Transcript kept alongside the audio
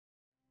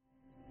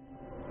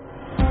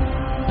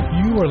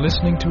are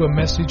listening to a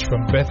message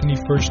from Bethany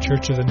First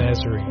Church of the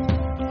Nazarene,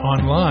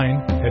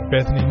 online at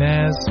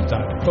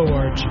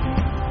bethanynaz.org.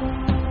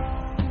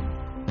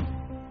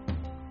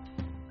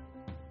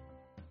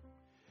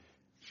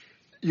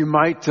 You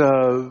might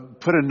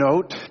put a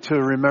note to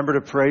remember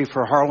to pray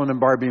for Harlan and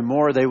Barbie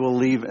Moore. They will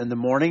leave in the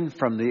morning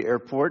from the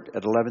airport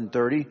at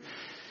 11:30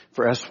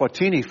 for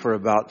Eswatini for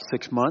about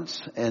 6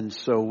 months. And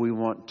so we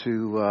want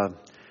to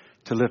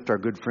lift our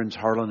good friends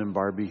Harlan and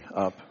Barbie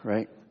up,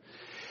 right?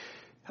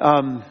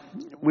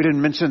 We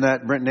didn't mention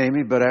that, Brent and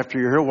Amy, but after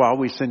you're here a while,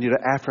 we send you to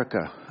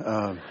Africa.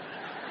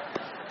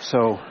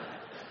 So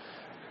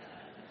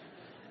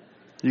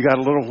you got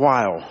a little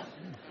while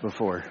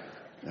before.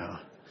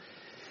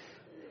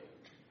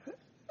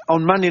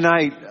 On Monday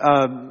night,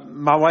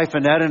 my wife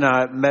Annette and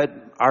I met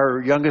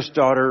our youngest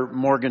daughter,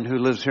 Morgan, who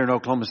lives here in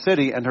Oklahoma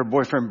City, and her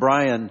boyfriend,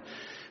 Brian,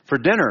 for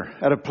dinner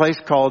at a place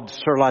called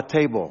Sur la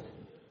Table.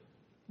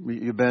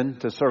 You been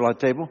to Sur la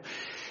Table?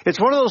 It's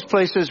one of those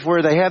places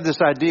where they have this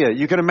idea.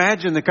 You can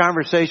imagine the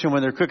conversation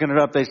when they're cooking it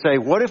up. They say,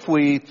 what if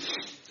we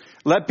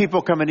let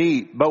people come and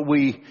eat, but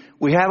we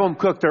have them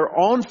cook their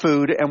own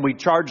food and we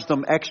charge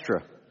them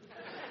extra?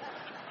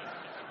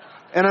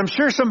 And I'm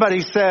sure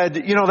somebody said,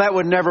 that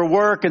would never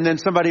work. And then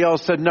somebody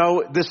else said,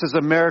 no, this is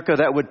America.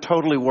 That would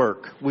totally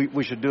work.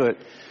 We should do it.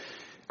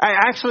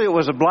 Actually, it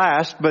was a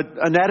blast, but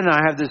Annette and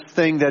I have this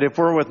thing that if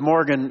we're with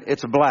Morgan,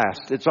 it's a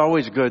blast. It's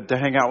always good to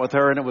hang out with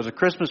her, and it was a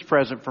Christmas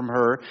present from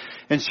her,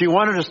 and she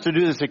wanted us to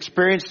do this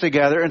experience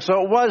together, and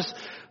so it was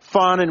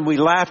fun, and we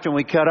laughed and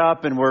we cut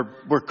up, and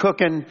we're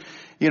cooking,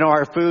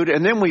 our food,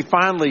 and then we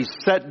finally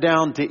sat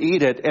down to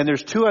eat it, and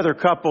there's 2 other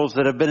couples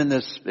that have been in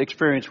this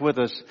experience with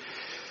us,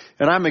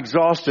 and I'm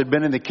exhausted,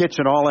 been in the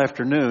kitchen all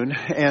afternoon,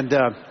 and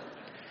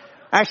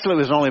actually it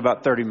was only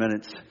about 30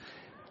 minutes.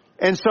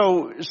 And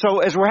so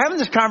as we're having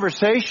this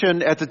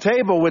conversation at the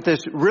table with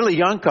this really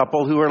young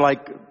couple who are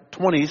like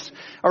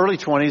early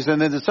 20s, and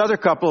then this other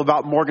couple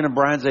about Morgan and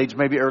Brian's age,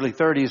 maybe early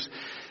 30s,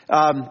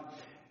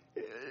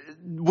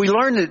 we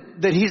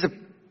learned that he's a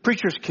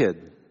preacher's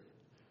kid,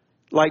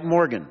 like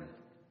Morgan.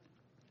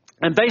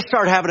 And they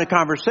start having a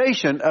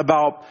conversation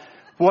about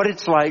what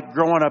it's like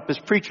growing up as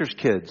preacher's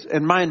kids.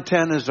 And my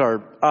antennas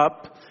are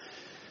up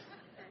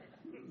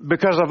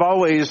because I've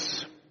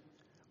always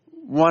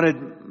wanted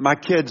my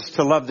kids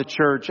to love the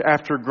church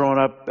after growing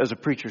up as a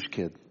preacher's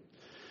kid.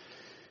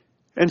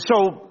 And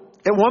so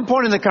at one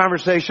point in the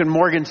conversation,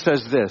 Morgan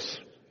says this.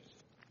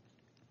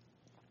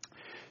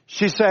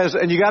 She says,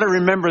 and you got to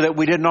remember that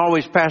we didn't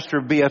always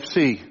pastor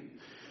BFC.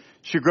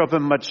 She grew up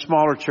in much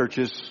smaller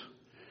churches.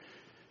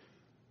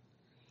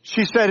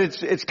 She said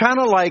it's kind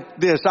of like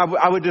this.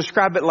 I would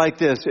describe it like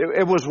this.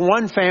 It was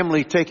one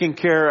family taking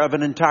care of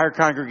an entire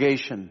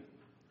congregation.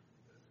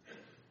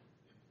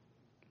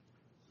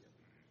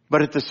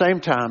 But at the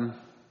same time,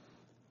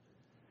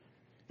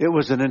 it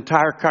was an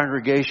entire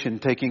congregation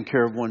taking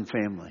care of one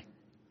family.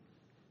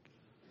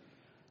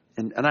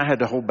 And I had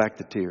to hold back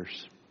the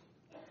tears.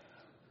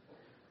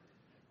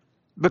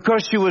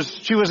 Because she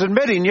was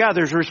admitting,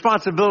 there's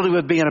responsibility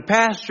with being a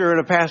pastor and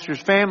a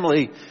pastor's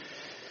family.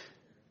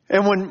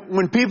 And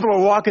when people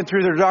are walking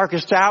through their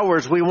darkest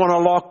hours, we want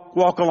to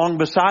walk along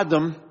beside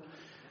them.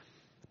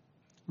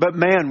 But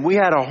man, we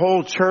had a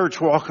whole church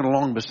walking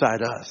along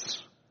beside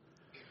us.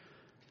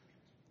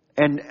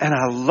 And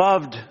I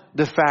loved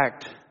the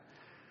fact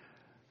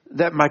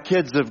that my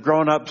kids have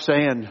grown up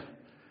saying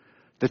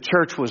the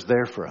church was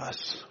there for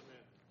us.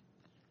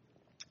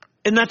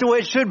 Isn't that the way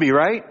it should be,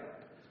 right?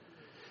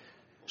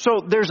 So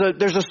there's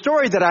a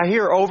story that I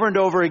hear over and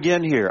over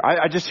again here.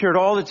 I just hear it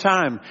all the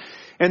time.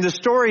 And the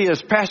story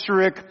is, Pastor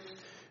Rick,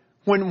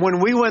 when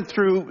we went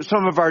through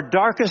some of our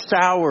darkest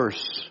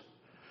hours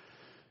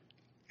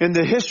in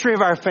the history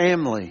of our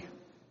family,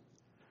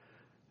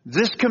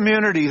 this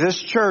community,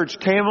 this church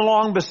came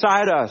along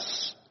beside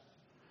us.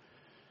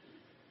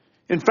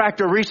 In fact,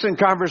 a recent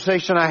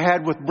conversation I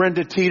had with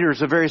Brenda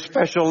Teeters, a very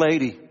special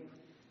lady,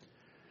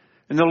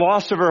 and the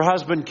loss of her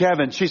husband,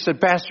 Kevin, she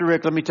said, Pastor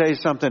Rick, let me tell you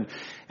something.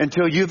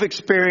 Until you've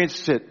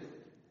experienced it,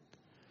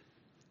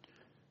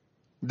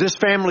 this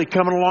family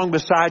coming along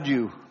beside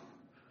you,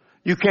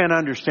 you can't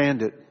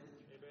understand it.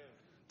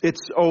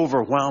 It's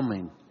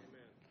overwhelming.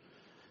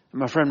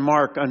 And my friend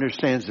Mark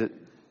understands it,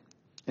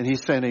 and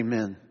he's saying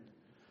amen.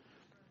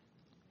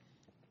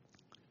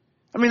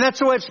 I mean, that's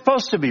the way it's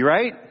supposed to be,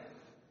 right?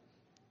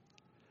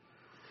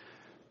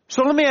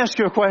 So let me ask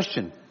you a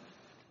question.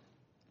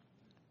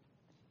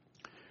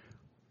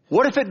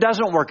 What if it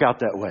doesn't work out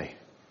that way?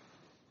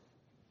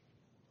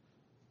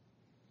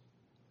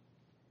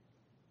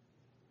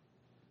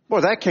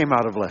 Boy, that came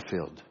out of left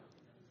field.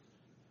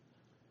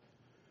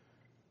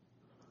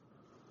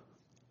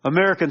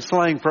 American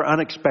slang for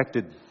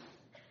unexpected.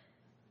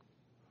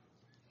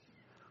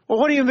 Well,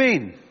 what do you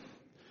mean?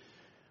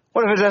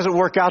 What if it doesn't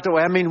work out that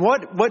way? I mean,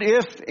 what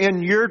if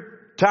in your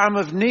time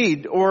of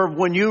need, or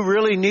when you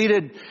really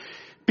needed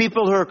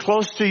people who are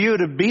close to you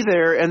to be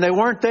there and they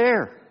weren't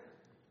there?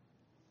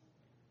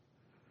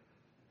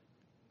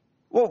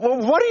 Well,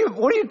 what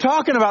are you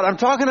talking about? I'm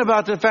talking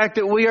about the fact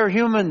that we are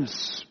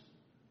humans.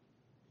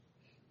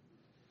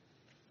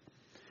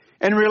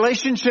 And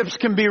relationships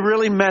can be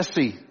really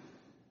messy.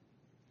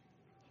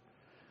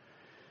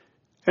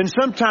 And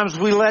sometimes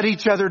we let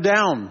each other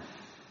down.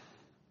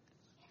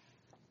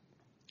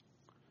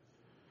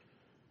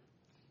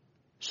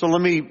 So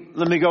let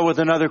me go with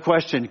another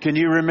question. Can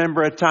you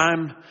remember a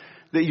time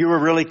that you were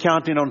really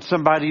counting on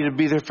somebody to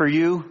be there for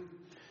you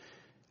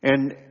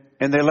and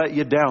they let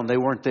you down? They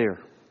weren't there.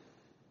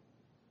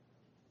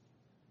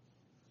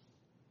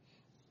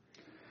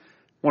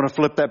 Want to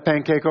flip that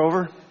pancake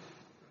over?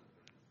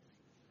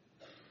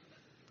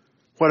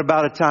 What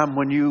about a time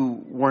when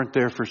you weren't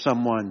there for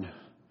someone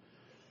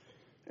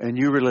and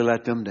you really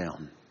let them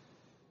down?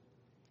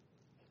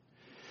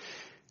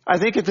 I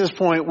think at this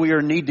point we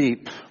are knee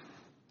deep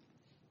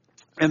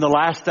in the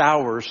last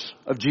hours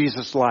of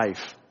Jesus'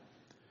 life.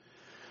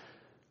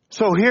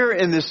 So here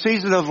in this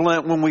season of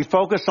Lent, when we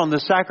focus on the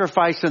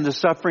sacrifice and the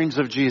sufferings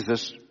of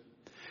Jesus,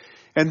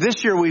 and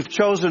this year we've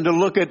chosen to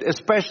look at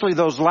especially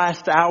those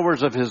last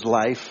hours of His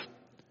life,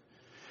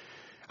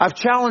 I've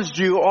challenged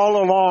you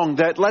all along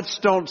that let's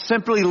don't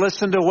simply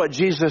listen to what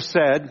Jesus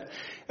said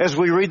as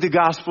we read the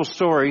gospel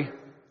story,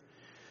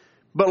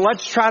 but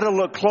let's try to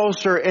look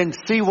closer and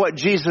see what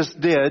Jesus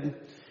did.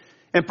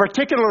 And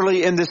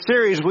particularly in this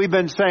series, we've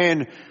been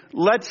saying,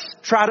 let's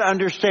try to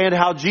understand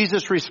how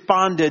Jesus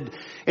responded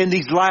in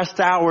these last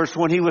hours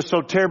when He was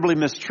so terribly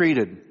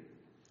mistreated.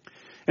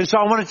 And so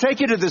I want to take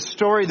you to this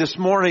story this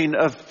morning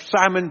of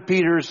Simon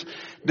Peter's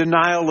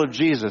denial of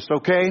Jesus,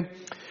 okay?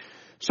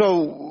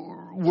 So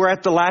we're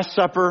at the Last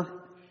Supper,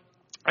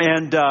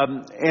 and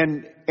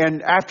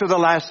after the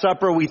Last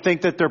Supper, we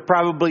think that they're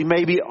probably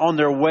maybe on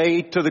their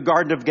way to the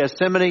Garden of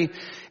Gethsemane,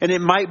 and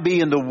it might be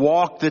in the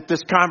walk that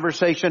this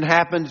conversation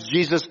happens.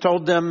 Jesus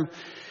told them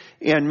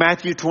in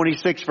Matthew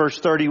 26, verse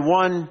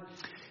 31,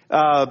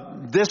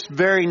 this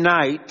very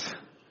night,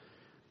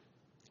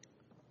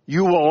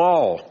 you will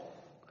all.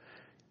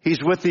 He's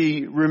with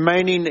the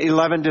remaining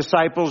 11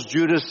 disciples.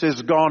 Judas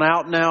is gone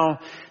out now.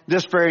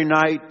 This very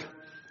night,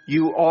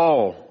 you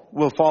all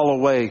will fall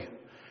away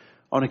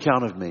on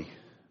account of me.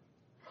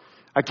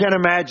 I can't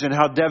imagine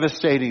how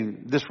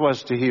devastating this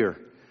was to hear.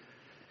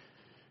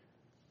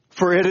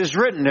 For it is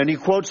written, and he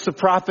quotes the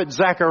prophet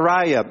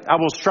Zechariah, I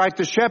will strike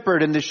the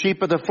shepherd and the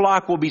sheep of the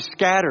flock will be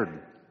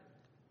scattered.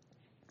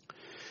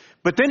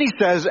 But then he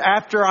says,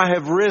 after I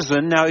have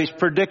risen, now he's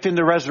predicting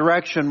the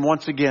resurrection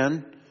once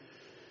again,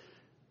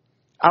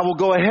 I will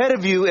go ahead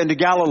of you into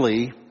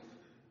Galilee.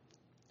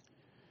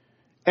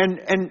 And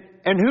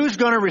who's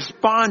going to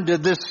respond to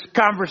this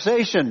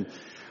conversation?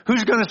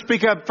 Who's going to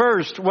speak up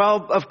first?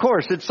 Well, of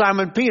course, it's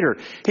Simon Peter.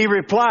 He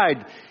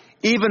replied,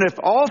 even if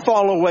all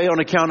fall away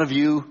on account of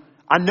you,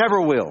 I never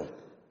will.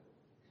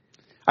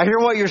 I hear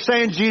what you're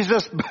saying,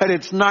 Jesus, but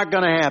it's not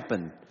going to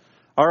happen.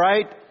 All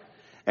right?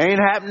 Ain't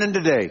happening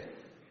today.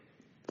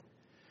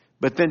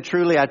 But then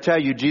truly, I tell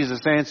you,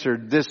 Jesus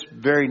answered, this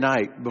very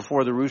night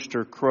before the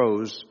rooster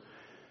crows,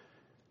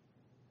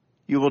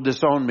 you will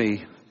disown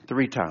me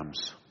 3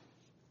 times.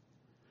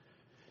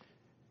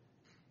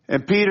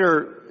 And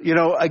Peter,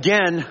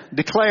 again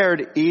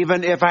declared,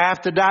 even if I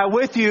have to die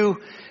with you,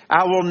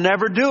 I will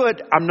never do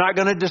it. I'm not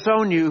going to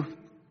disown you.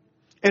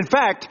 In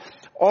fact,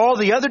 all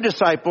the other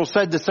disciples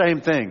said the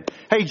same thing.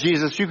 Hey,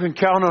 Jesus, you can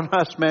count on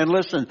us, man.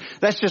 Listen,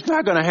 that's just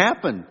not going to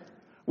happen.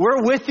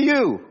 We're with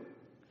you.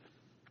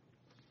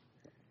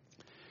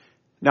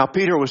 Now,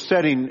 Peter was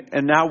sitting,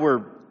 and now we're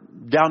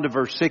down to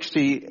verse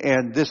 60,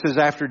 and this is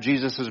after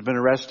Jesus has been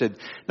arrested.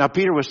 Now,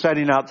 Peter was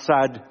sitting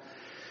outside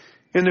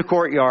in the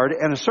courtyard,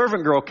 and a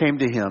servant girl came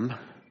to him.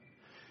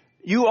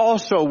 You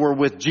also were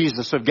with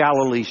Jesus of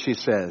Galilee, she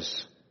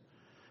says.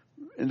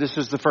 And this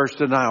is the first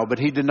denial, but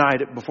he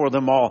denied it before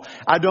them all.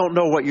 I don't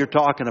know what you're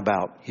talking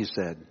about, he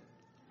said.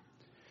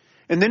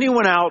 And then he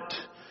went out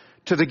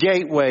to the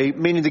gateway,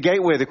 meaning the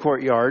gateway of the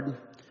courtyard,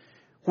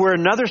 where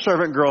another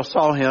servant girl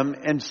saw him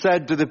and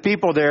said to the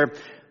people there,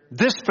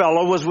 this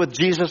fellow was with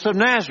Jesus of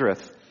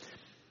Nazareth.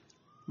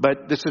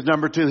 But this is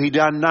number 2. He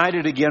denied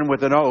it again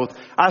with an oath.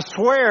 I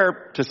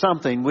swear to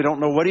something. We don't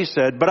know what he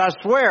said, but I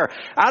swear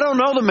I don't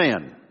know the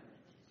man.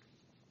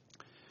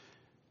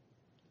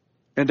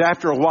 And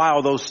after a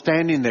while, those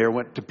standing there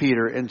went to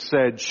Peter and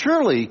said,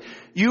 surely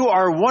you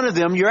are one of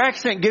them. Your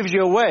accent gives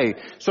you away.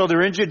 So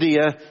they're in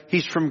Judea.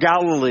 He's from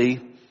Galilee.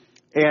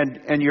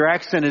 And your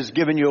accent is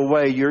giving you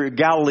away. You're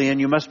Galilean.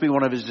 You must be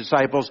one of his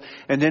disciples.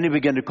 And then he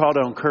began to call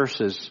down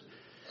curses.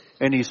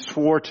 And he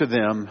swore to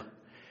them,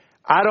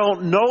 I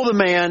don't know the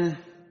man.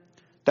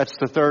 That's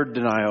the third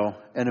denial.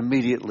 And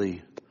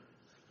immediately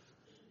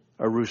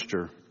a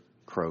rooster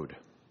crowed.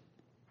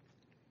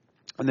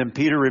 And then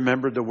Peter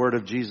remembered the word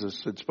of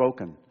Jesus had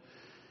spoken.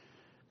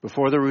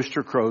 Before the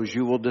rooster crows,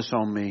 you will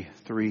disown me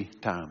 3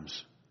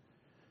 times.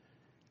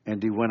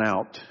 And he went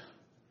out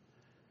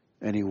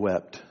and he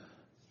wept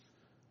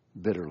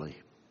bitterly.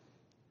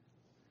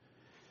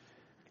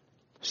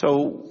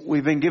 So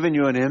we've been giving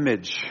you an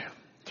image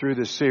through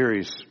this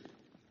series.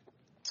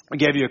 I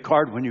gave you a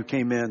card when you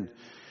came in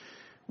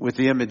with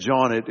the image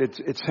on it.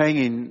 It's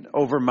hanging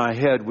over my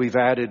head. We've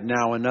added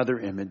now another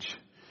image.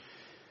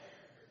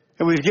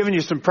 And we've given you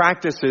some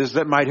practices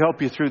that might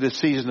help you through this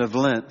season of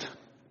Lent.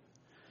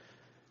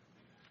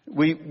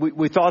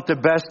 We thought the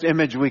best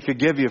image we could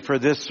give you for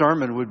this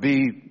sermon would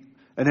be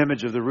an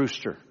image of the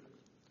rooster.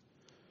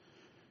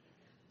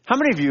 How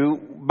many of you,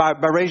 by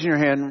raising your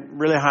hand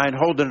really high and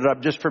holding it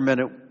up just for a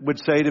minute, would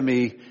say to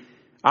me,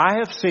 I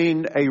have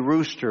seen a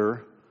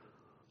rooster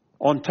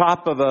on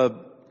top of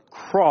a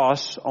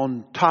cross,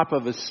 on top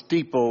of a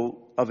steeple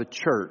of a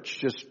church?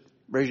 Just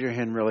raise your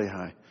hand really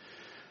high.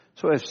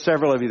 So I have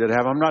several of you that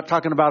have. I'm not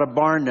talking about a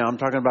barn now. I'm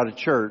talking about a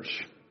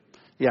church.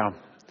 Yeah.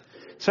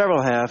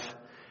 Several have.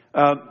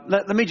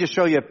 Let me just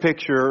show you a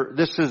picture.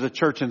 This is a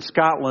church in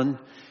Scotland,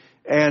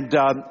 and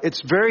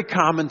it's very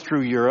common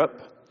through Europe.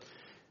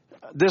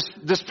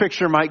 This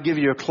picture might give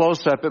you a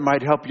close-up. It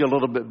might help you a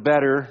little bit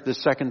better,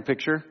 this second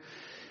picture.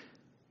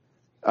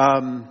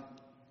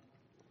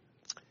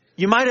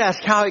 You might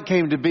ask how it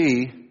came to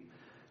be.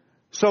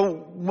 So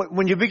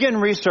when you begin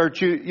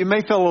research, you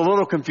may feel a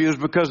little confused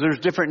because there's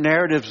different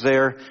narratives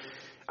there.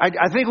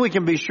 I think we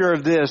can be sure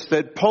of this,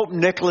 that Pope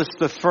Nicholas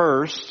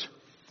I,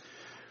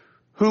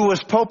 who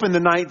was Pope in the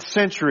 9th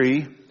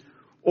century,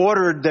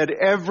 ordered that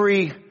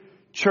every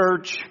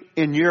church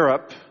in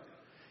Europe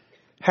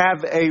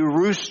have a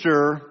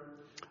rooster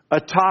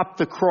atop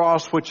the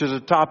cross, which is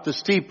atop the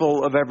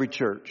steeple of every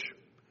church.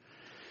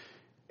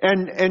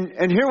 And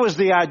here was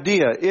the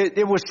idea.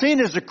 It was seen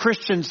as a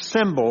Christian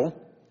symbol,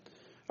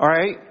 all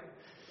right?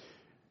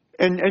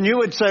 And you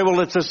would say,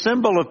 well, it's a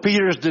symbol of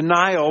Peter's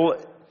denial.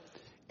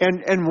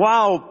 And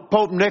while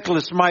Pope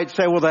Nicholas might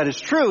say, well, that is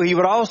true, he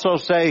would also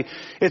say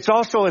it's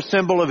also a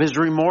symbol of his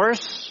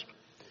remorse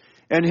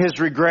and his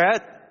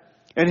regret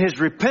and his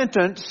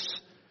repentance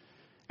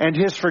and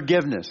his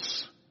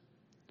forgiveness.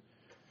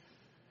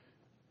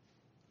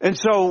 And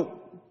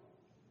so,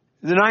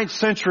 the 9th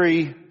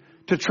century,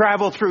 to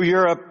travel through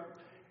Europe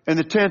in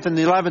the 10th and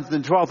the 11th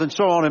and 12th and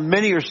so on, and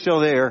many are still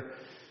there,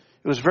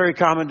 it was very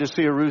common to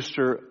see a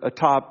rooster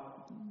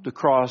atop the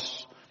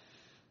cross,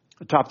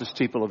 atop the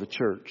steeple of a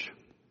church.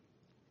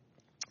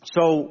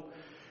 So,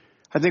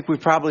 I think we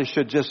probably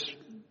should just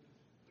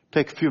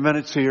take a few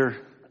minutes here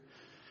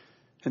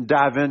and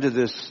dive into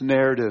this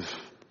narrative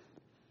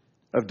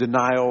of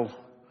denial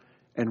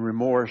and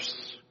remorse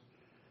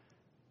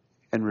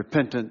and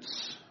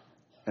repentance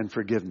and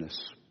forgiveness.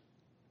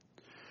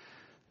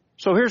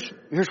 So here's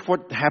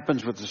what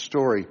happens with the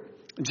story.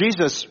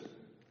 Jesus,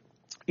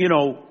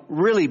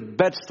 really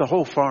bets the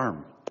whole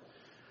farm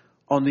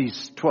on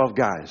these 12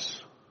 guys.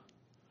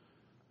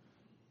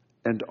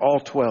 And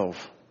all 12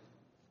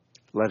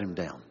 let him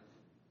down.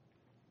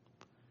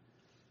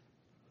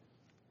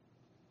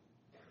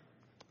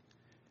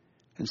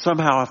 And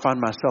somehow I find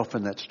myself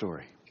in that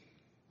story.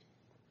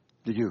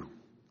 Do you?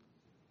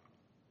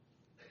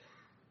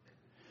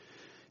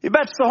 He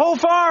bets the whole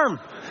farm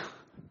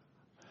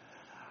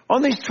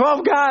on these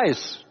 12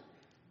 guys,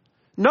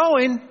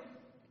 knowing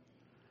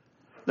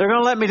they're going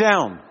to let me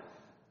down.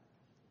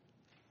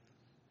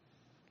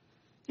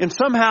 And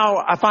somehow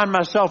I find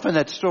myself in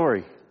that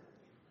story.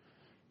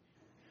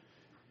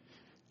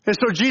 And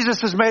so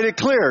Jesus has made it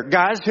clear.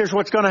 Guys, here's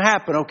what's going to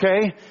happen,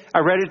 okay? I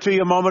read it to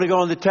you a moment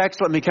ago in the text.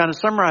 Let me kind of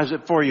summarize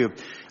it for you.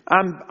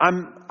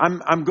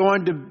 I'm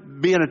going to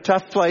be in a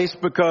tough place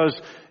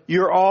because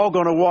you're all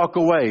going to walk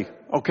away,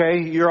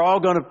 okay? You're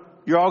all going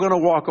to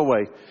walk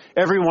away.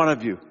 Every one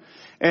of you.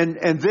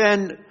 And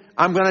then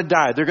I'm going to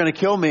die. They're going to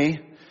kill me.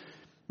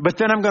 But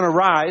then I'm going to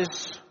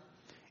rise.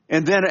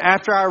 And then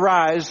after I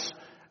rise,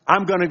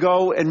 I'm going to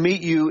go and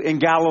meet you in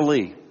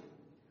Galilee.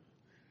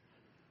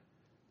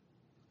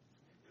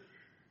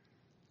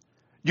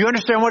 Do you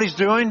understand what he's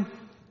doing?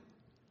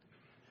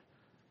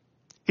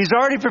 He's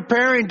already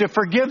preparing to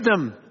forgive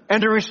them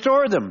and to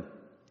restore them.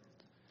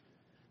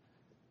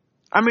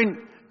 I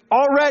mean,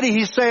 already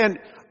he's saying,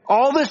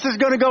 all this is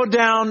going to go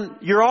down.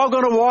 You're all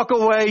going to walk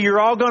away.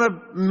 You're all going to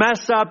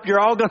mess up. You're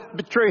all going to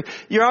betray.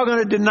 You're all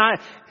going to deny.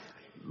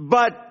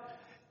 But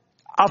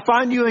I'll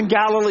find you in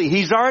Galilee.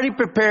 He's already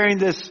preparing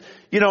this.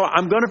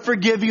 I'm going to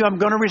forgive you. I'm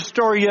going to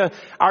restore you.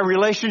 Our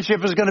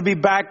relationship is going to be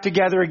back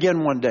together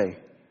again one day.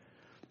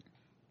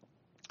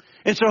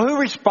 And so who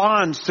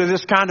responds to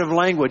this kind of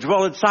language?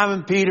 Well, it's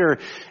Simon Peter,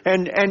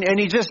 and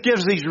he just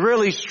gives these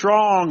really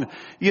strong,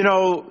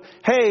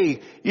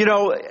 hey,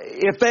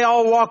 if they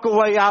all walk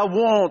away, I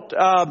won't.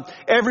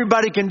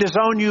 Everybody can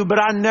disown you, but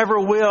I never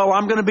will.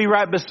 I'm going to be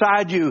right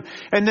beside you.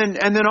 And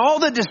then all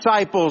the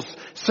disciples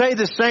say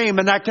the same.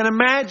 And I can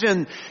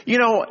imagine,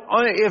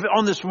 if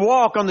on this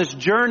walk, on this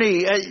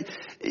journey,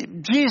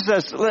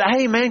 Jesus,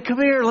 hey man, come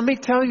here. Let me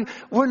tell you,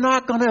 we're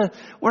not gonna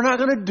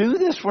do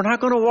this. We're not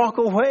gonna walk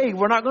away.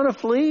 We're not gonna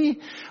flee.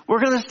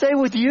 We're gonna stay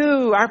with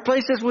you. Our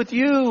place is with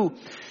you.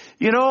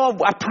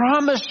 I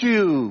promise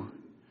you.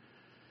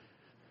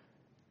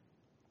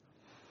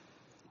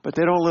 But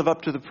they don't live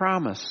up to the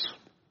promise.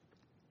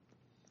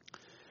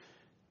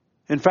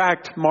 In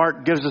fact,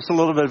 Mark gives us a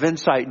little bit of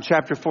insight in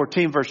chapter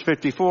 14, verse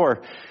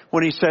 54,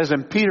 when he says,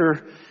 and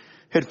Peter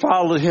had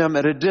followed him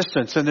at a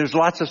distance. And there's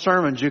lots of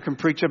sermons you can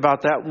preach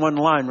about that one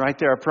line right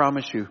there, I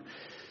promise you.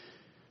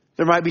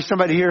 There might be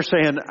somebody here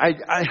saying,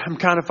 I'm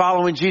kind of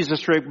following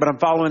Jesus, Rick, but I'm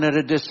following at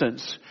a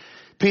distance.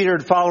 Peter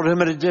had followed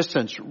him at a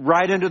distance,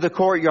 right into the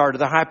courtyard of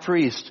the high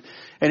priest.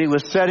 And he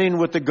was sitting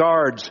with the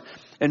guards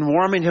and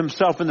warming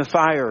himself in the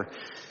fire.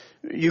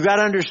 You got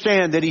to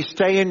understand that he's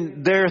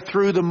staying there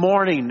through the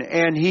morning,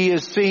 and he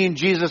is seeing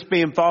Jesus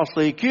being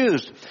falsely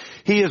accused.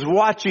 He is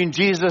watching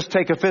Jesus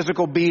take a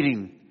physical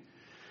beating.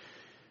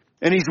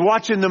 And he's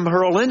watching them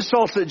hurl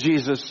insults at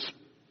Jesus.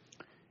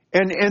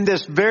 And in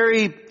this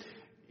very,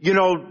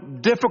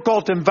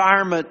 difficult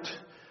environment,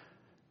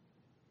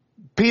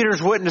 Peter's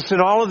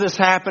witnessing all of this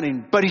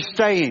happening, but he's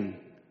staying.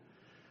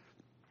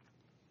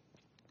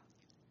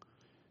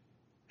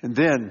 And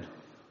then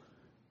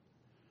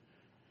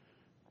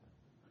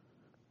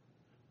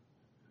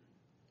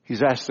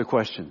he's asked the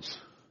questions.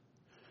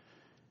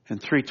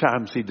 And 3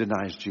 times he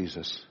denies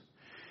Jesus.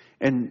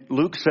 And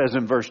Luke says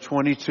in verse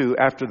 22,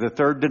 after the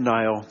third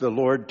denial, the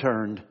Lord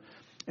turned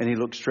and he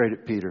looked straight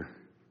at Peter.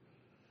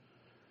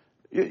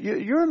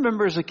 You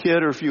remember as a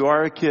kid, or if you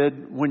are a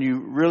kid, when you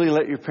really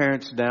let your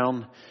parents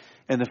down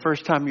and the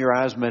first time your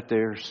eyes met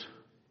theirs,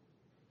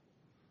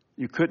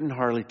 you couldn't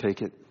hardly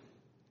take it.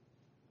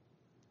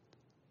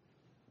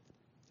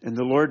 And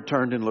the Lord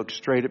turned and looked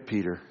straight at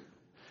Peter.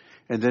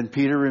 And then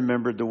Peter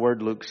remembered the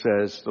word Luke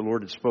says, the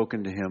Lord had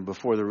spoken to him,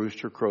 before the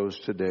rooster crows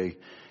today,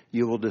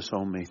 you will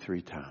disown me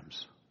 3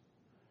 times.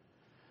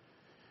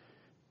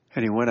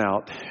 And he went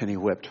out and he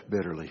wept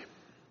bitterly.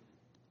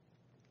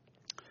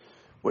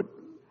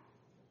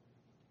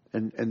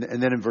 And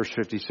then in verse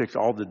 56,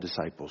 all the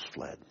disciples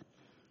fled.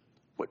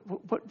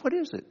 What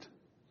is it?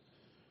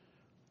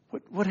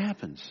 What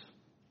happens?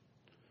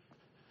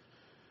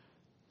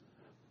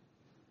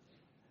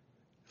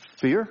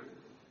 Fear?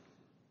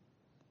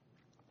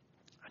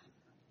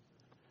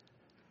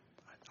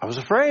 I was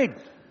afraid.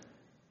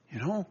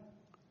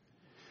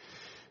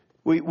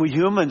 We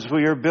humans,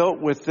 we are built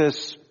with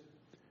this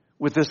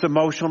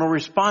emotional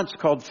response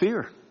called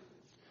fear.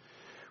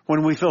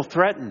 When we feel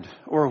threatened,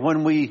 or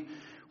when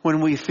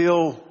we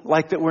feel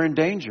like that we're in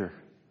danger.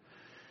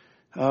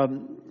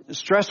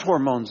 Stress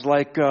hormones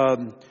like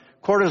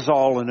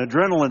cortisol and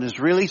adrenaline is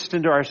released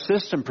into our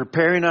system,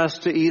 preparing us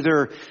to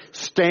either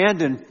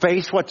stand and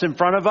face what's in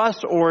front of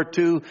us or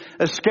to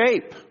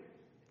escape.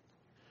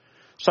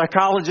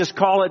 Psychologists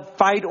call it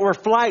fight or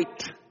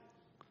flight.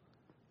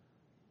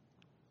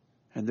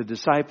 And the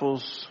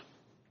disciples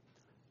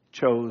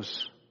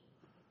chose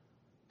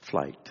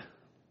flight.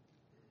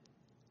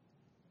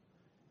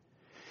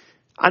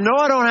 I know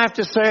I don't have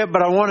to say it,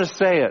 but I want to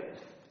say it.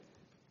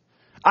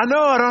 I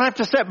know I don't have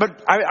to say it,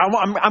 but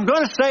I'm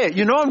going to say it.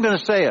 I'm going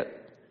to say it.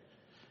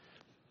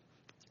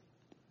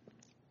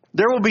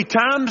 There will be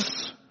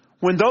times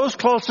when those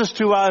closest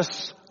to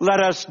us let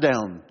us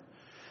down.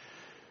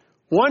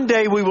 One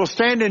day we will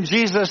stand in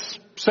Jesus'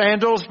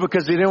 sandals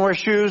because he didn't wear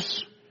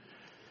shoes.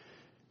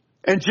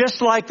 And just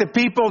like the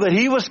people that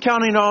he was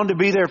counting on to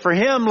be there for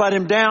him let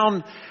him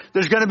down,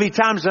 there's going to be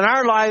times in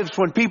our lives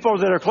when people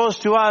that are close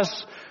to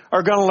us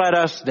are going to let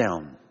us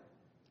down.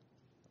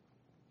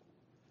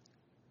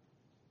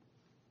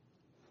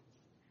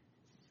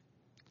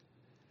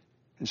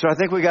 And so I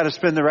think we got to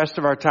spend the rest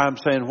of our time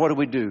saying, what do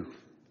we do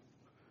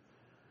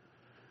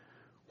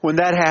when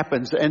that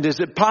happens? And is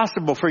it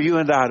possible for you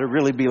and I to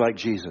really be like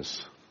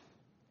Jesus?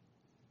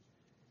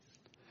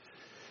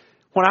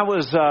 When I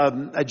was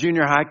a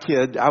junior high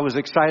kid, I was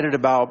excited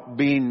about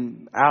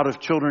being out of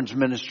children's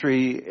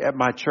ministry at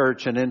my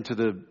church and into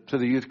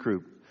the youth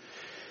group.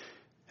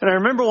 And I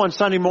remember one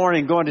Sunday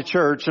morning going to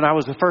church, and I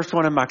was the first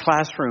one in my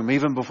classroom,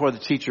 even before the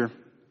teacher.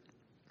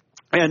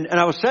 And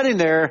I was sitting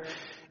there,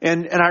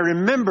 and I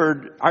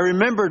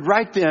remembered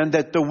right then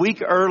that the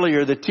week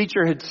earlier, the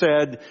teacher had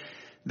said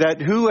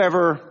that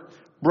whoever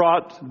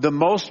brought the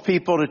most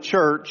people to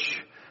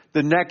church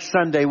the next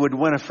Sunday would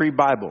win a free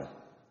Bible.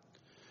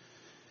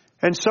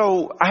 And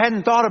so I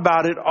hadn't thought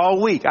about it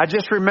all week. I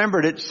just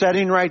remembered it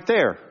sitting right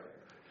there.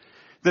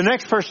 The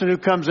next person who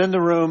comes in the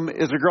room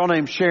is a girl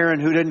named Sharon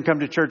who didn't come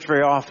to church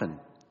very often.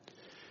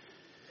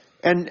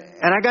 And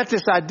I got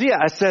this idea.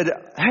 I said,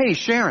 hey,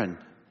 Sharon,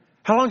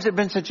 how long has it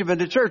been since you've been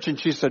to church?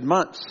 And she said,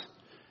 months.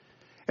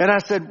 And I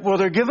said, well,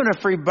 they're giving a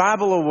free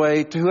Bible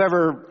away to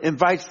whoever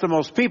invites the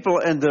most people.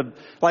 And the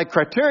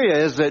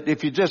criteria is that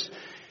if you just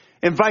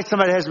invite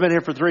somebody who hasn't been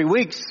here for 3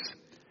 weeks,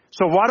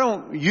 so why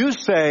don't you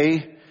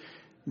say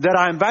that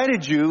I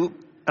invited you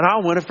and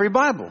I'll win a free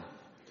Bible?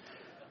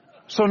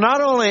 So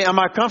not only am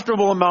I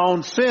comfortable in my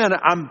own sin,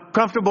 I'm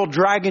comfortable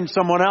dragging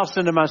someone else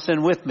into my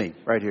sin with me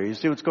right here. You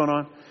see what's going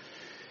on?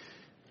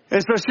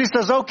 And so she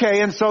says, okay.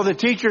 And so the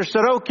teacher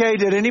said, okay,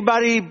 did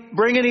anybody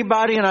bring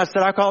anybody? And I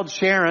said, I called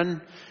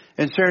Sharon.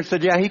 And Sharon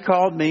said, yeah, he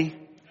called me.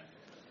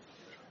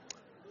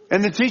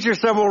 And the teacher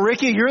said, well,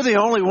 Ricky, you're the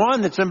only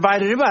one that's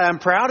invited anybody. I'm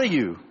proud of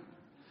you.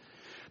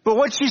 But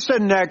what she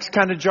said next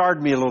kind of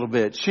jarred me a little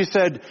bit. She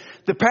said,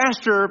 the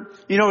pastor,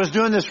 is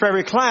doing this for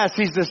every class.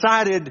 He's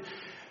decided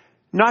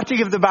not to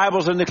give the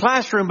Bibles in the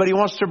classroom, but he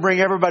wants to bring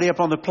everybody up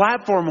on the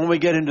platform when we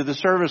get into the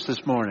service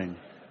this morning.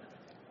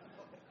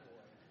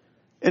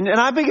 And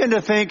I began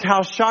to think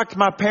how shocked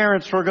my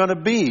parents were going to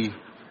be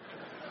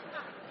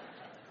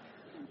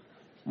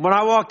when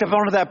I walked up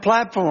onto that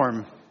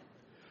platform.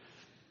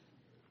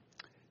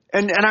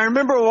 And I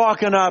remember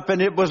walking up,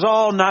 and it was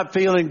all not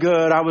feeling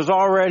good. I was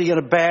already in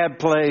a bad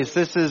place.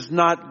 This has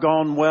not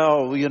gone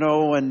well, you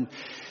know, and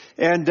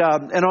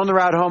on the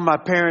ride home, my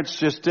parents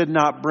just did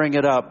not bring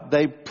it up.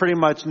 They pretty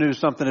much knew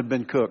something had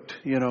been cooked,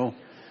 you know.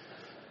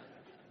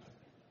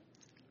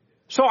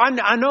 So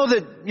I know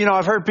that, you know,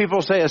 I've heard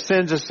people say a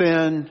sin's a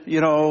sin, you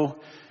know,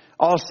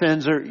 all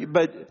sins are,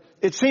 but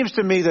it seems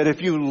to me that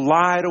if you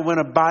lie to win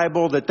a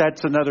Bible,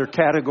 that's another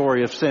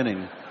category of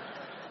sinning.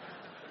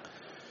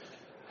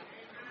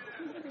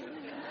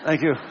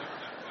 Thank you.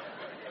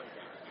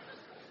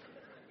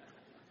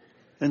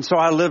 And so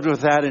I lived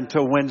with that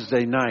until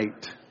Wednesday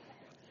night.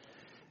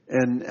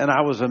 And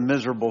I was a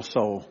miserable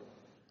soul.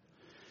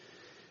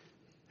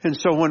 And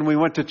so when we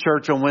went to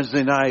church on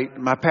Wednesday night,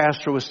 my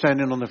pastor was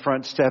standing on the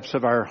front steps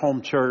of our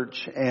home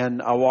church,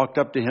 and I walked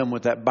up to him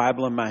with that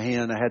Bible in my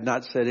hand. I had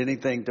not said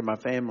anything to my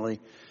family,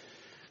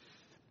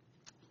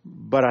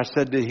 but I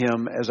said to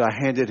him as I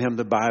handed him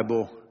the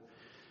Bible,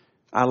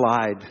 I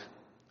lied,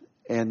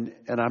 and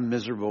I'm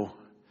miserable,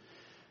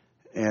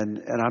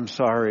 and I'm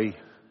sorry,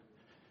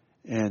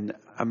 and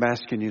I'm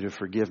asking you to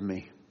forgive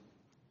me.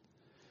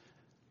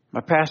 My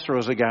pastor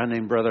was a guy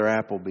named Brother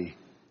Appleby.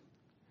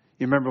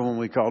 You remember when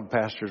we called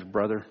pastors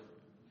brother?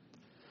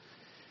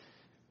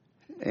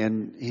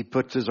 And he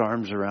puts his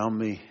arms around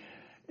me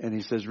and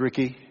he says,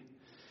 Ricky,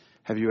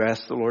 have you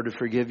asked the Lord to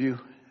forgive you?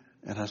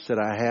 And I said,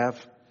 I have.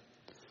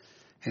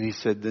 And he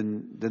said,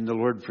 then the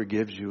Lord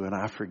forgives you and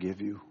I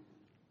forgive you.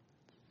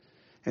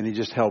 And he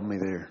just held me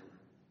there.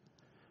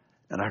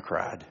 And I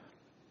cried.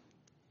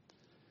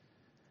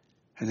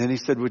 And then he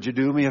said, would you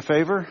do me a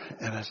favor?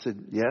 And I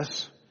said,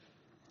 yes.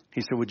 He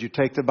said, would you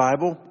take the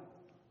Bible?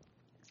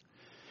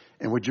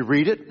 And would you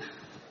read it?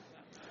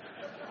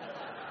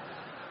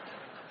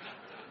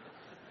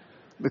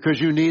 Because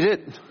you need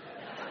it.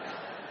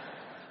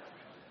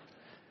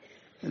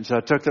 And so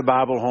I took the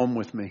Bible home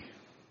with me.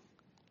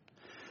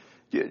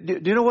 Do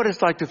you know what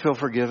it's like to feel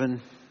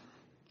forgiven?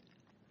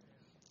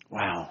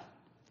 Wow.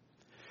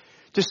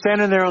 Just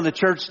standing there on the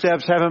church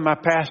steps, having my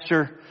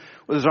pastor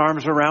with his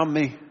arms around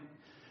me,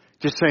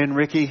 just saying,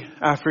 Ricky,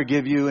 I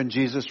forgive you and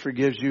Jesus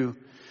forgives you.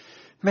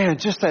 Man,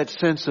 just that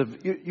sense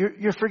of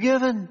you're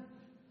forgiven.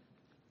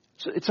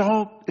 It's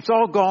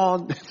all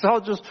gone. It's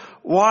all just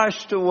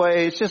washed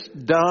away. It's just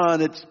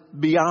done. It's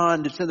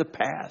beyond. It's in the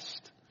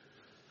past.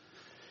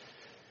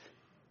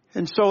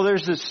 And so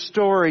there's this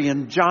story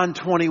in John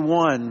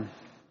 21.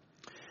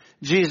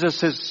 Jesus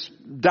has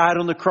died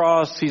on the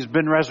cross. He's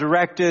been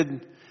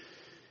resurrected.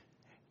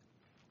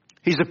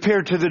 He's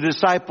appeared to the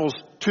disciples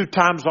 2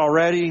 times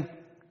already.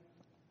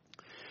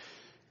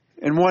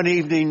 And one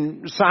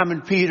evening,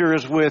 Simon Peter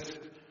is with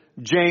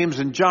James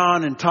and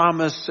John and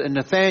Thomas and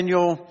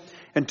Nathaniel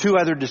and 2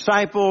 other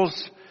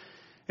disciples.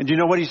 And do you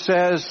know what he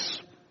says?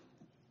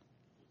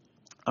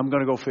 I'm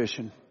going to go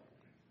fishing.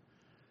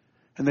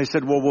 And they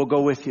said, well, we'll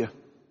go with you.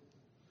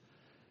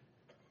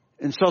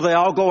 And so they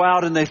all go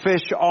out and they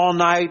fish all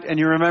night. And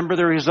you remember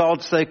the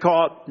results? They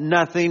caught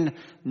nothing,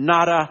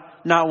 nada,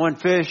 not one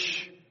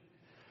fish.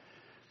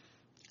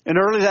 And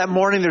early that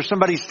morning, there's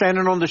somebody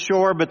standing on the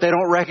shore, but they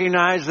don't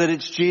recognize that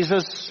it's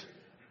Jesus.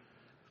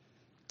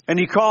 And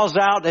he calls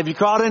out, have you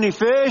caught any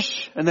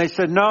fish? And they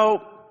said, no,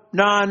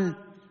 none.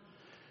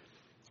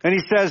 And he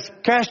says,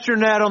 cast your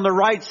net on the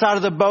right side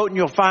of the boat and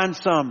you'll find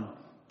some.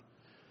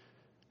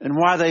 And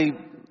why they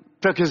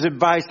took his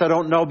advice, I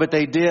don't know, but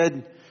they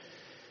did.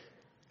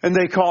 And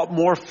they caught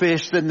more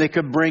fish than they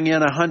could bring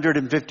in,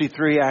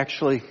 153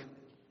 actually.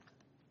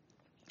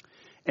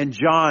 And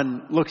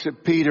John looks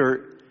at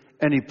Peter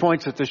and he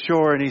points at the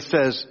shore and he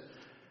says,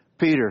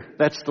 Peter,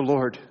 that's the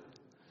Lord.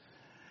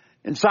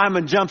 And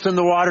Simon jumps in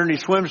the water and he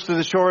swims to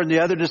the shore and the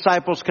other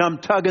disciples come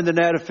tugging the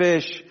net of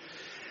fish.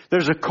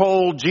 There's a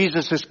coal.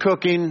 Jesus is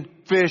cooking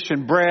fish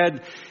and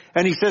bread.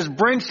 And he says,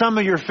 bring some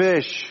of your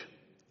fish.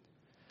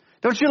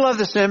 Don't you love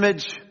this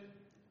image?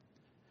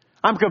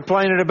 I'm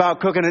complaining about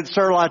cooking at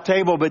Sir La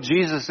table, but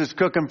Jesus is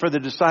cooking for the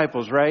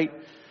disciples, right?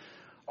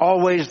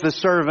 Always the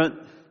servant,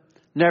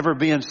 never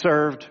being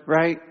served,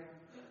 right?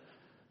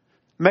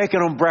 Making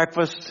them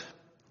breakfast.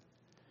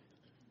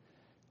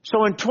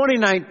 So in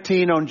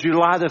 2019, on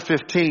July the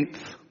 15th,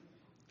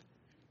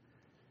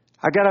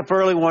 I got up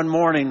early one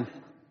morning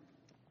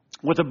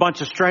with a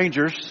bunch of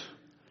strangers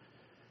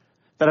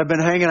that I've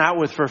been hanging out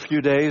with for a few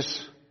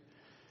days.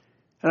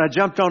 And I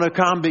jumped on a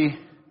combi.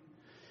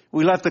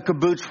 We left the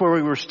kibbutz where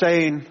we were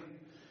staying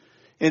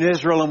in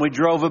Israel and we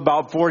drove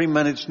about 40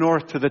 minutes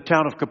north to the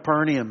town of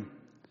Capernaum.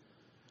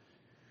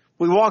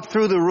 We walked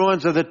through the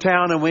ruins of the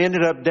town and we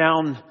ended up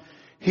down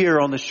here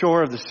on the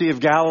shore of the Sea of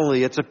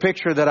Galilee. It's a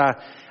picture that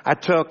I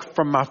took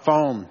from my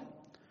phone,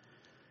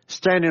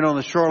 standing on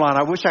the shoreline.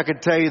 I wish I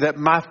could tell you that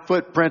my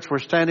footprints were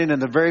standing in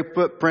the very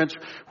footprints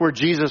where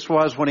Jesus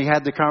was when he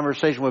had the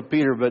conversation with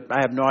Peter, but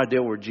I have no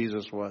idea where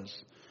Jesus was.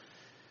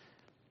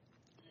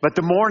 But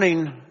the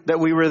morning that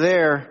we were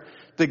there,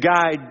 the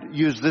guide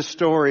used this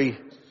story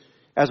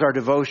as our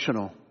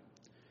devotional.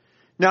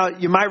 Now,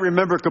 you might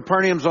remember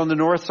Capernaum's on the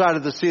north side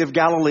of the Sea of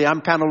Galilee.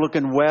 I'm kind of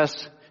looking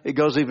west. It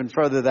goes even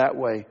further that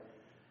way.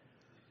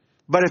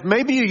 But if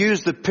maybe you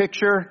use the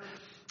picture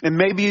and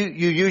maybe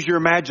you use your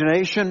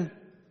imagination,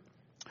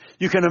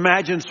 you can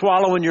imagine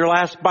swallowing your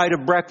last bite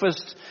of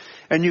breakfast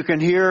and you can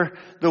hear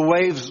the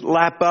waves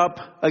lap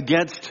up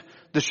against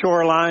the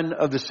shoreline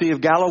of the Sea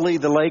of Galilee,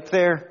 the lake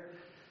there.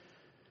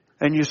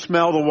 And you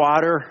smell the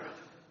water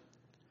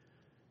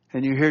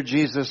and you hear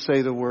Jesus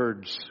say the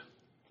words,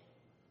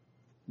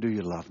 "Do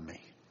you love me?"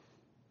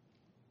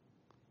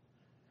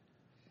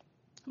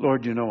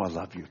 "Lord, you know I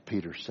love you,"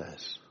 Peter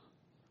says.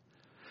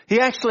 He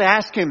actually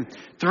asked him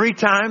 3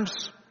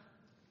 times.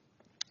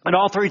 And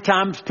all 3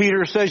 times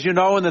Peter says, you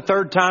know, and the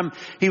third time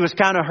he was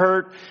kind of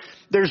hurt.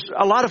 There's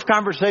a lot of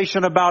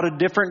conversation about a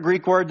different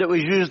Greek word that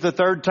was used the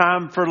third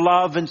time for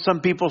love. And some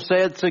people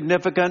say it's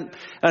significant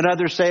and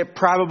others say it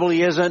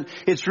probably isn't.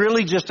 It's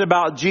really just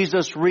about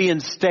Jesus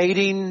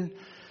reinstating,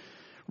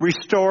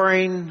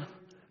 restoring,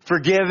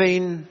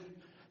 forgiving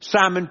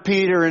Simon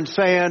Peter and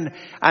saying,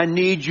 I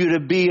need you to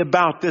be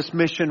about this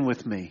mission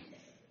with me.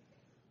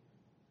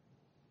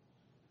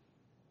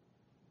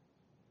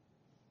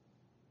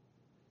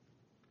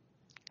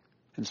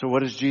 And so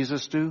what does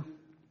Jesus do?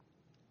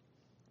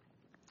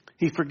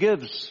 He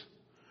forgives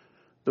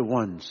the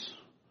ones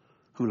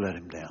who let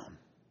him down.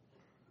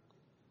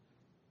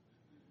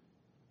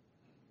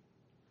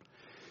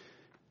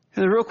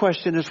 And the real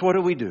question is, what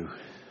do we do?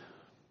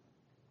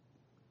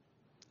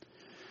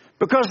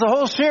 Because the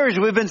whole series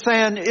we've been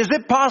saying, is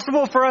it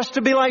possible for us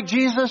to be like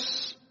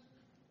Jesus?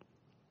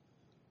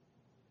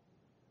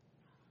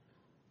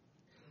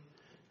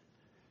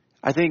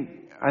 I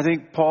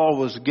think Paul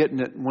was getting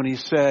it when he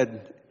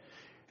said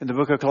in the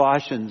book of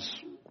Colossians,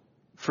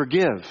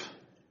 forgive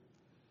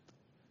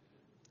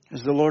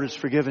as the Lord has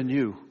forgiven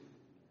you.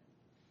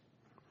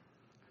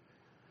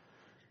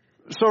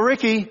 So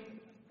Ricky,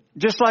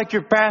 just like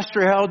your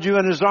pastor held you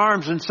in his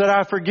arms and said,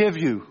 I forgive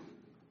you.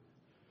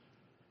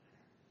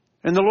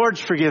 And the Lord's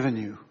forgiven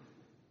you.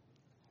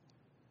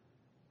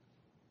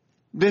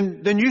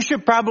 Then you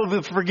should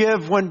probably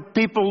forgive when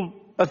people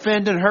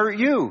offend and hurt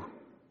you.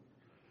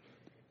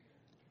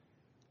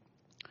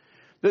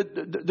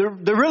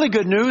 The really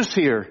good news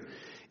here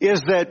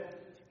is that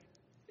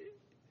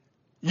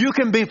you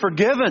can be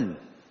forgiven.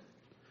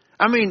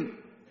 I mean,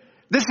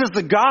 this is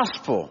the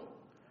gospel.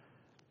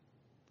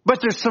 But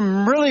there's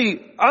some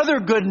really other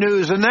good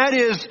news, and that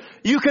is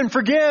you can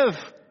forgive.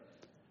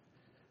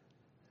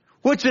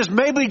 Which is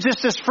maybe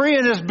just as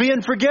freeing as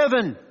being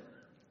forgiven.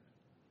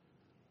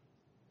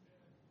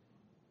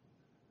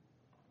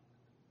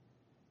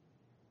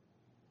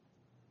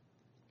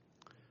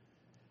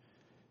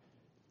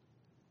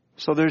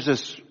 So there's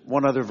this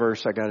one other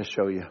verse I got to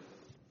show you.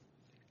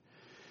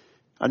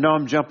 I know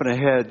I'm jumping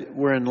ahead.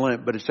 We're in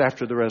Lent, but it's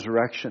after the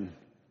resurrection.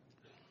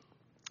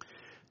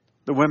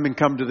 The women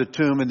come to the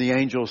tomb and the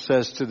angel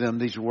says to them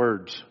these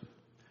words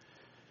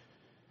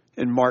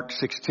in Mark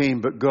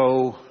 16, but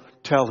go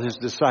tell his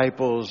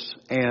disciples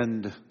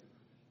and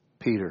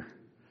Peter,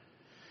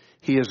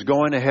 he is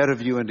going ahead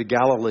of you into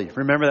Galilee.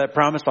 Remember that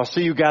promise? I'll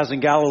see you guys in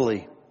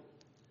Galilee.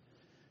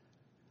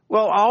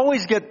 Well, I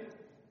always get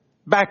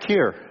back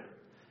here.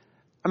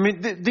 I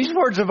mean, these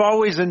words have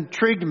always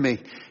intrigued me.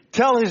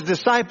 Tell his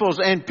disciples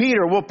and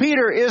Peter. Well,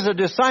 Peter is a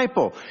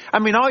disciple. I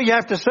mean, all you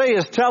have to say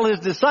is tell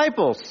his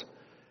disciples.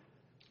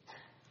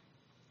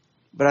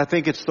 But I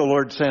think it's the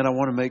Lord saying, I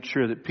want to make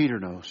sure that Peter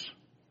knows.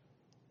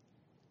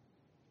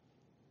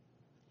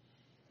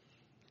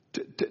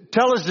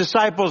 Tell his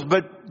disciples,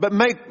 but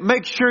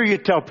make sure you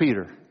tell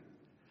Peter.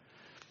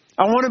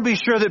 I want to be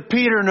sure that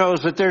Peter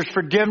knows that there's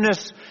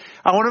forgiveness.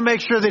 I want to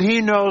make sure that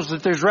he knows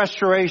that there's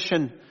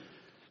restoration.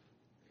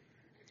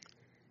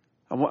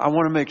 I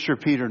want to make sure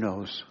Peter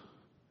knows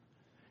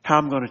how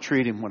I'm going to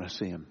treat him when I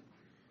see him.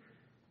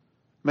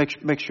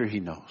 Make sure he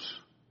knows.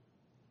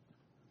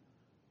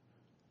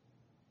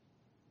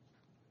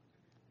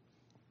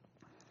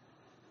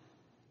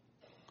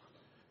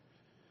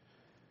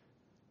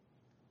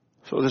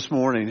 So this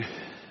morning,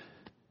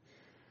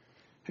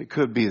 it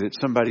could be that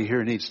somebody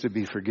here needs to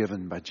be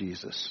forgiven by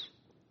Jesus.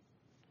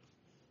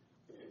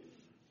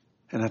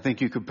 And I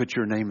think you could put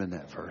your name in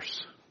that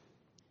verse.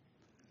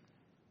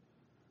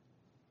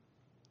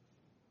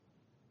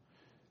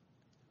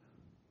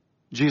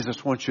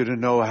 Jesus wants you to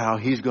know how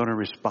he's going to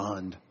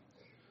respond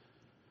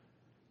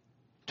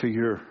to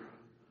your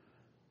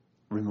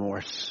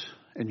remorse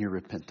and your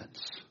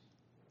repentance.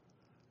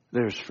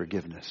 There's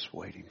forgiveness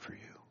waiting for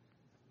you.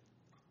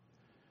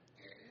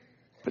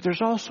 But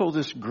there's also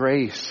this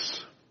grace.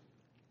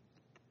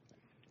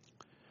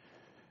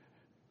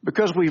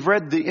 Because we've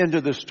read the end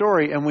of the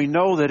story and we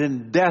know that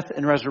in death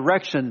and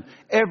resurrection,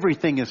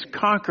 everything is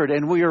conquered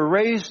and we are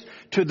raised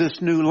to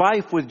this new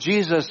life with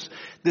Jesus,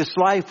 this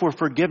life where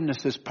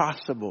forgiveness is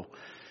possible.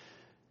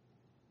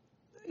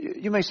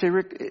 You may say,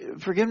 Rick,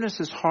 forgiveness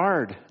is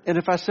hard. And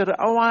if I said,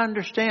 oh, I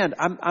understand,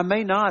 I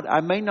may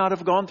not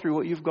have gone through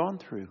what you've gone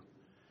through.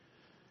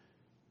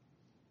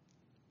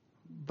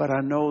 But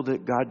I know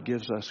that God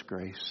gives us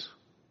grace.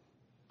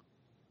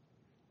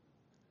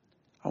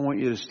 I want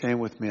you to stand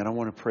with me and I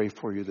want to pray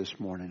for you this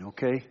morning,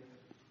 okay?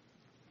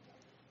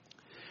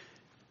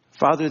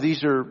 Father,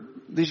 these are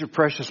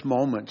precious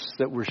moments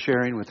that we're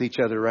sharing with each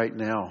other right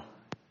now.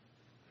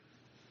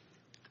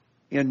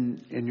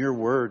 In your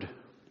word.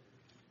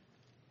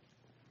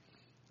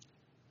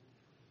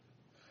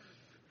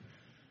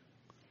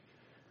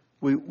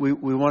 We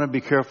want to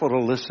be careful to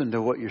listen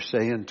to what you're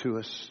saying to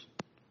us.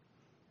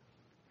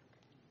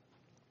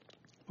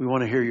 We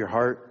want to hear your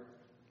heart.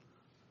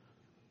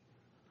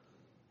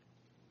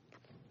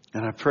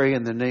 And I pray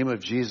in the name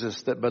of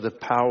Jesus that by the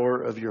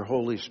power of your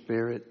Holy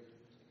Spirit,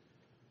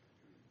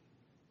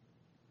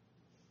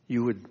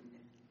 you would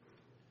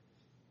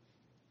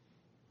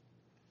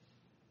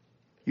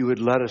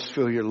let us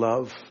feel your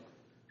love.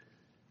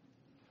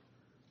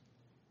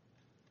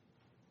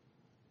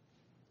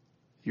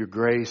 Your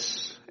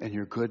grace and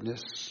your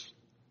goodness.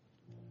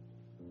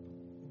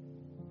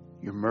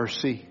 Your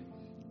mercy.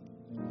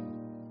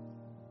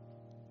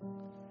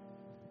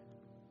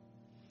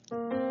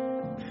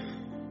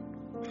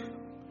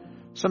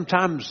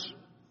 Sometimes,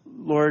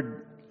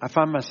 Lord, I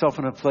find myself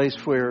in a place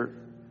where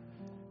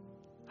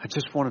I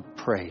just want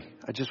to pray.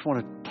 I just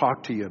want to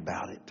talk to you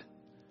about it.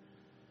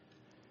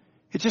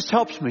 It just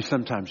helps me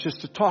sometimes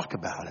just to talk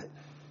about it.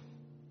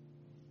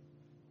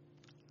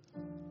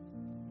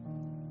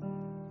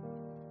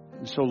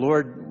 And so,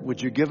 Lord,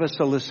 would you give us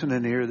a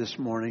listening ear this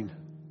morning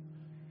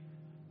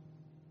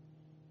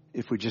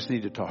if we just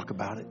need to talk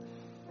about it?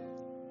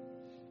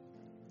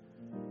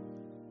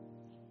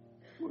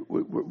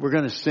 We're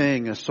going to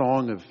sing a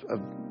song of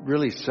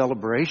really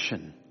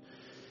celebration.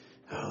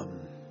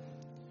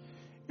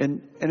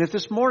 And if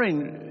this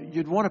morning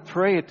you'd want to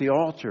pray at the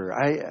altar,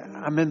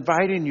 I'm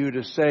inviting you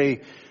to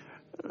say,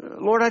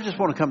 Lord, I just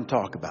want to come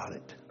talk about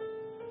it.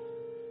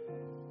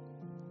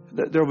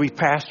 There'll be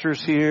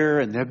pastors here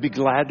and they'll be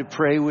glad to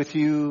pray with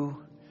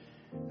you.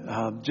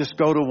 Just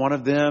go to one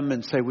of them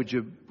and say, would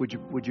you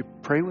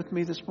pray with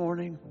me this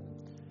morning?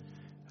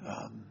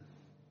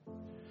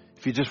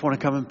 If you just want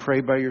to come and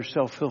pray by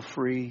yourself, feel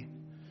free.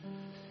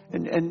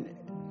 And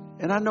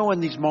I know in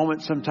these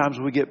moments sometimes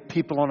we get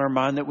people on our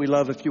mind that we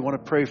love. If you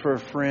want to pray for a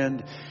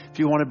friend, if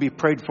you want to be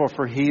prayed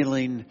for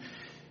healing,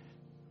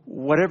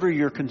 whatever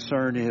your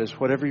concern is,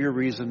 whatever your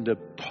reason to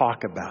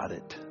talk about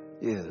it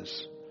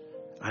is,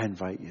 I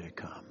invite you to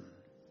come.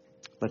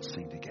 Let's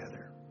sing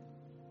together.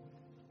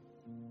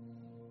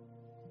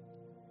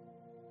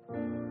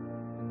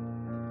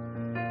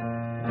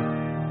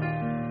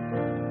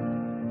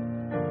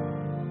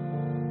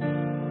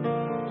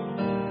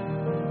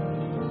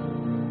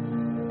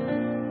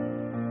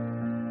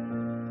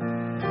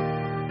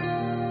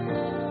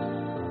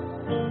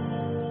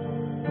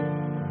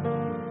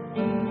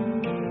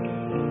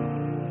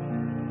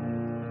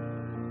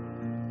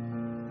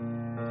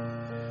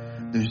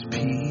 There's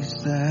peace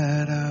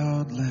that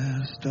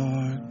outlasts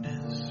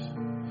darkness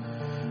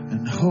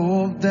and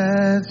hope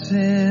that's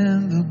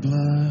in the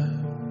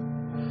blood.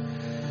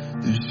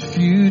 There's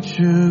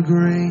future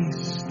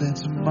grace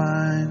that's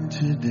mine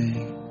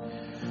today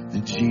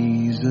that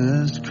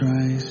Jesus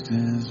Christ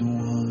has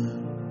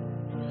won.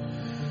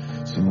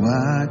 So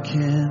I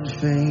can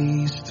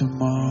face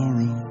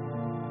tomorrow,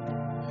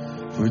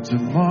 for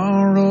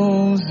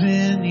tomorrow's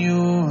in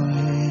your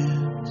hands.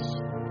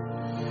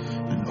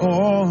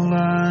 All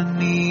I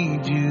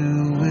need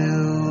you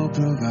will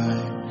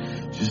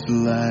provide, just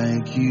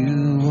like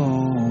you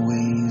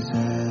always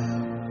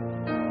have.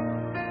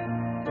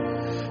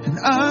 And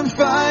I'm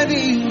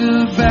fighting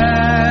a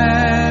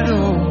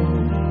battle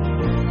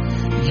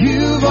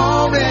you've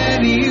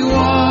already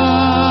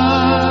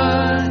won.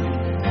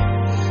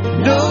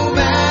 No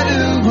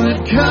matter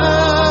what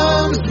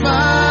comes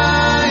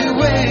my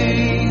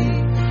way,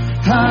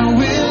 I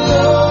will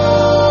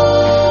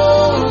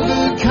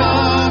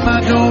overcome.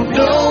 I don't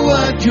know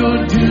what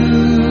you're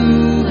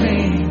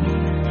doing,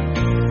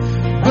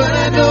 but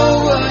I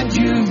know what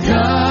you've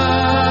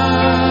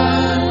done.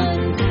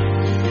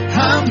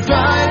 I'm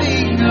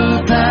fighting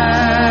a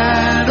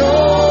battle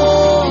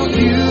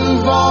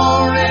you've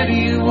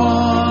already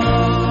won.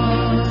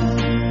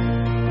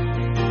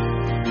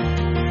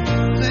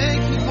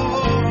 Thank you,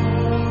 Lord.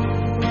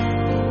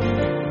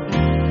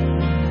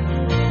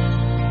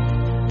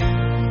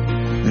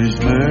 There's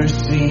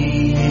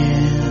mercy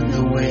in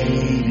the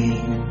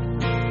waiting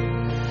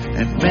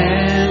and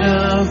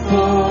manna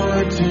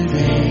for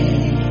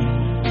today.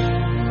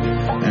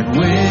 And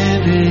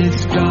when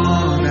it's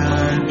gone,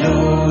 I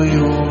know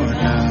you're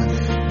not.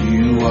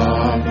 You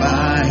are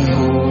my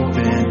hope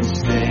and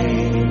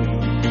stay.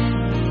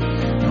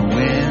 And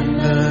when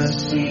the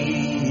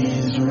sea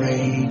is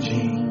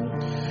raging,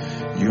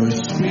 your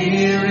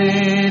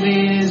spirit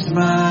is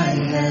my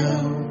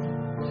help.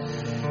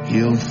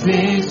 He'll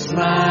fix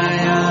my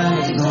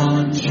eyes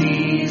on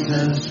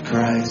Jesus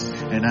Christ,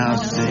 and I'll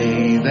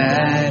say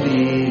that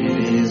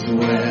it is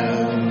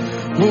well.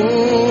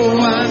 Oh,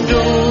 I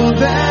know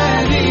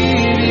that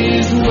it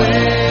is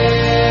well.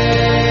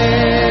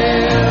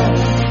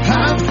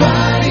 I'm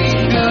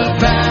fighting a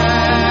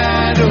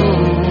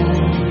battle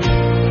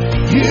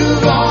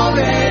you've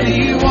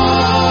already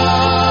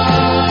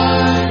won.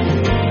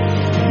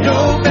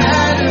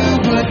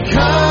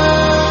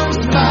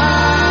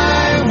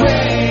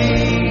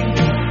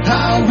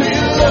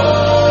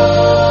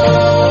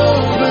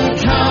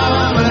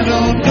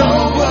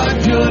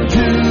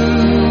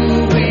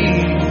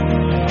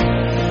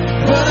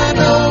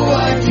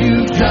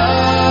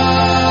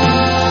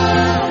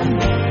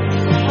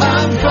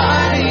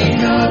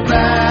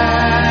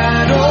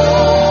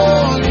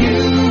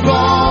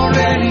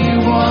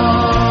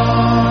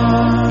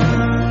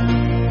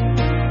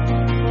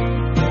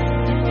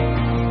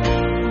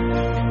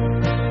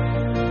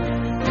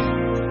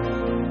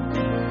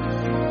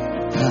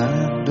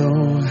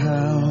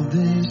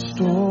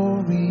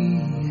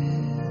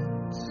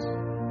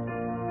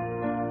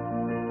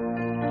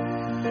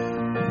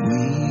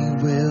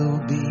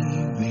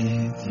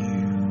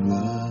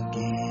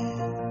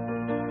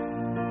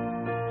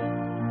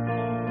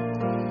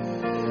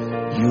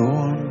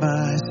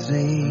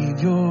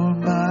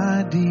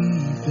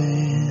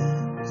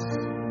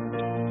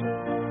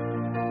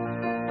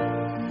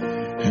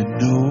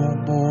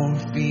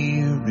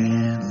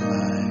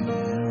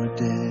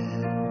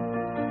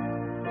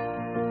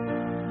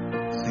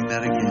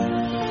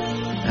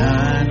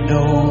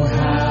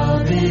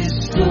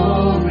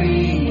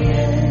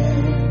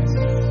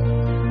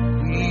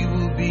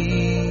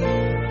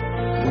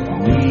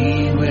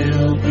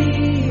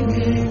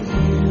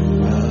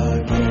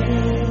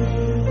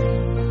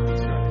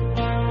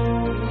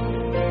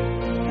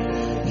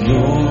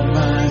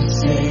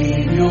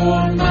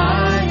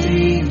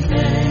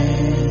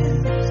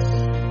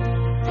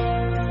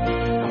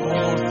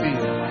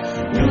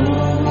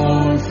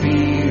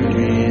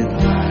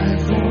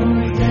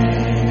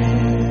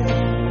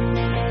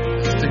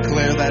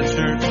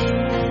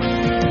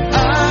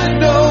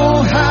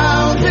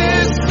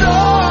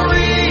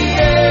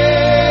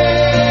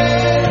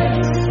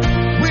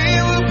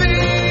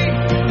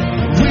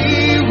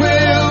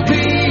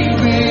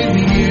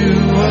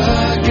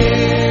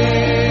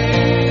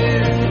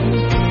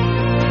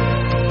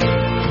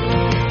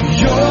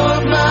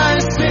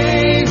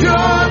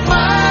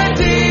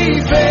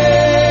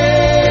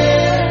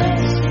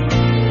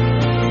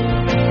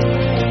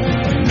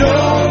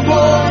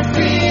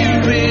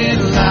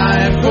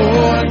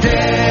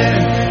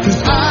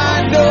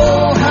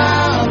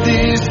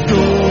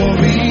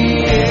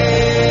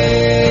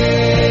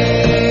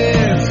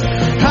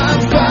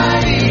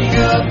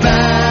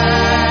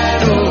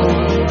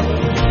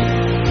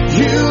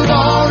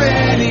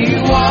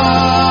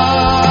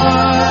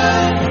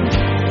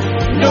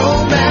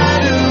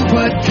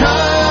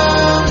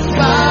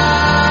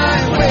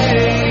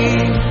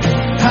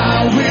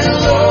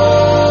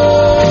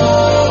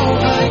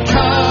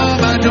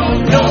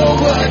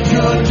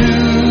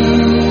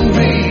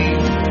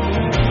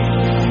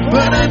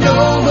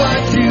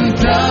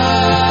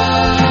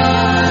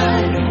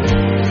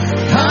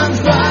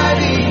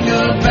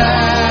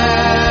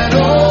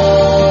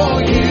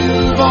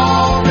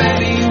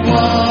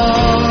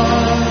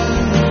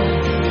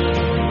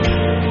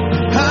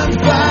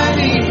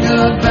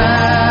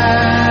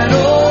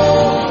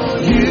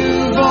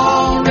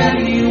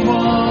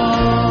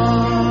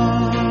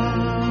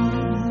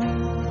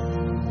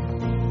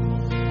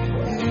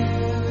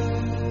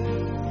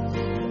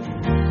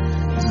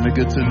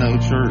 good to know,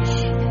 church.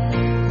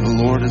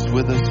 The Lord is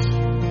with us.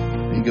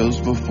 He goes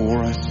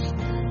before us.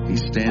 He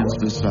stands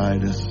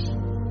beside us.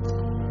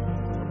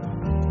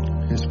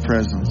 His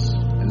presence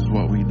is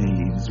what we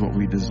need, is what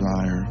we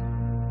desire.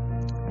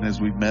 And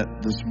as we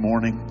met this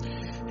morning,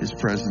 His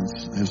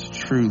presence has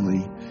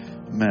truly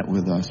met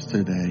with us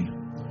today.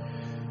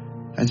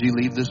 As you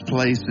leave this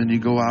place and you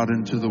go out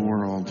into the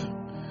world,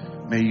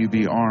 may you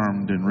be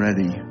armed and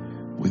ready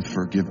with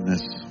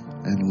forgiveness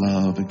and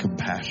love and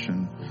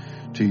compassion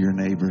to your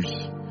neighbors.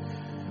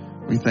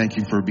 We thank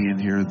you for being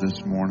here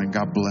this morning.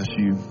 God bless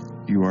you.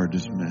 You are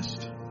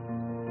dismissed.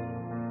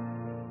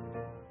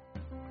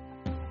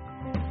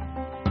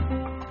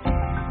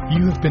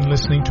 You have been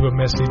listening to a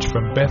message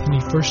from Bethany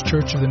First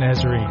Church of the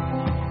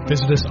Nazarene.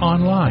 Visit us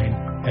online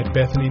at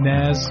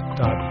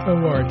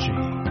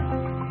bethanynaz.org.